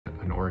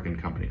Oregon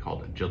company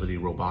called Agility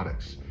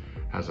Robotics.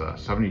 Has a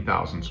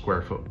 70,000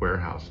 square foot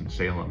warehouse in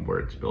Salem where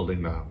it's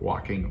building the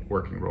walking,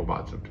 working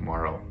robots of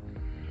tomorrow.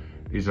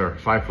 These are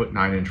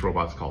 5'9"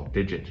 robots called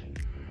Digit.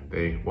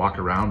 They walk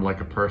around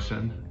like a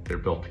person. They're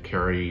built to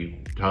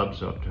carry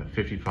tubs up to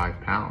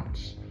 55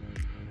 pounds.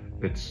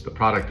 It's the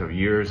product of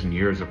years and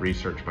years of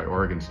research by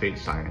Oregon State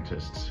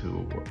scientists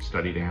who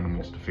studied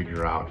animals to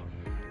figure out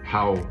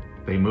how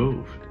they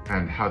move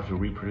and how to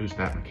reproduce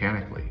that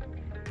mechanically.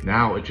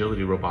 Now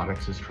Agility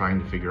Robotics is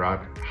trying to figure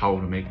out how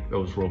to make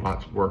those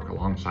robots work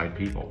alongside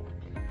people.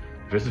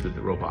 Visited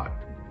the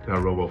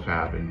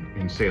RoboFab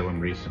in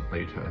Salem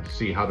recently to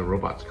see how the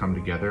robots come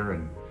together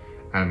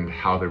and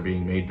how they're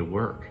being made to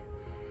work.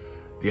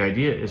 The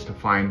idea is to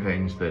find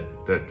things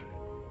that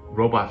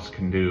robots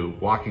can do,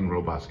 walking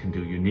robots can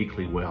do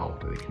uniquely well,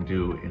 that they can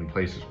do in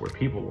places where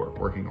people work,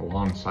 working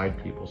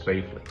alongside people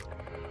safely.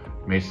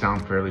 It may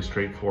sound fairly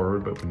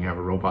straightforward, but when you have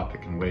a robot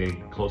that can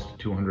weigh close to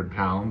 200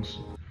 pounds,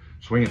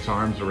 swing its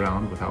arms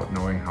around without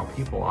knowing how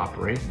people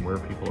operate and where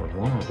people are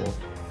vulnerable,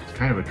 it's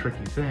kind of a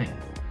tricky thing.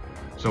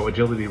 So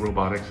Agility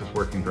Robotics is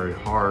working very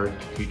hard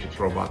to teach its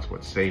robots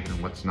what's safe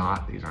and what's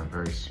not. These aren't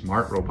very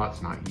smart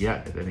robots, not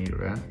yet at any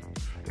event.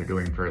 They're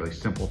doing fairly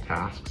simple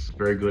tasks,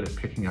 very good at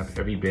picking up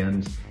heavy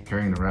bins,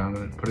 carrying them around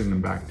and putting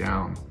them back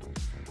down.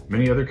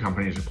 Many other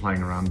companies are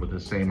playing around with the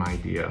same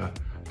idea.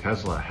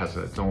 Tesla has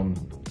its own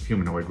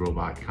humanoid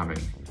robot coming.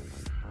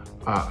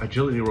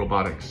 Agility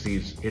Robotics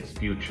sees its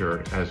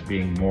future as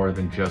being more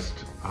than just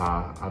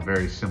a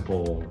very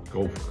simple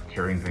gopher,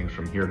 carrying things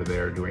from here to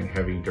there, doing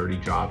heavy, dirty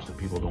jobs that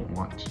people don't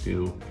want to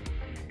do.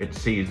 It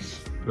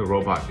sees the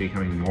robot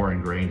becoming more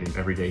ingrained in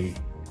everyday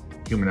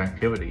human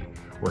activity,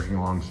 working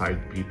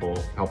alongside people,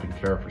 helping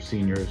care for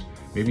seniors,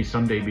 maybe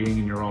someday being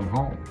in your own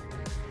home.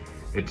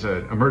 It's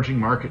an emerging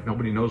market.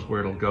 Nobody knows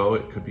where it'll go.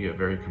 It could be a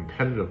very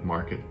competitive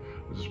market.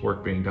 There's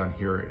work being done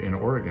here in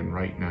Oregon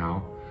right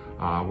now,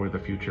 where the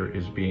future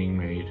is being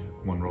made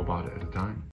one robot at a time.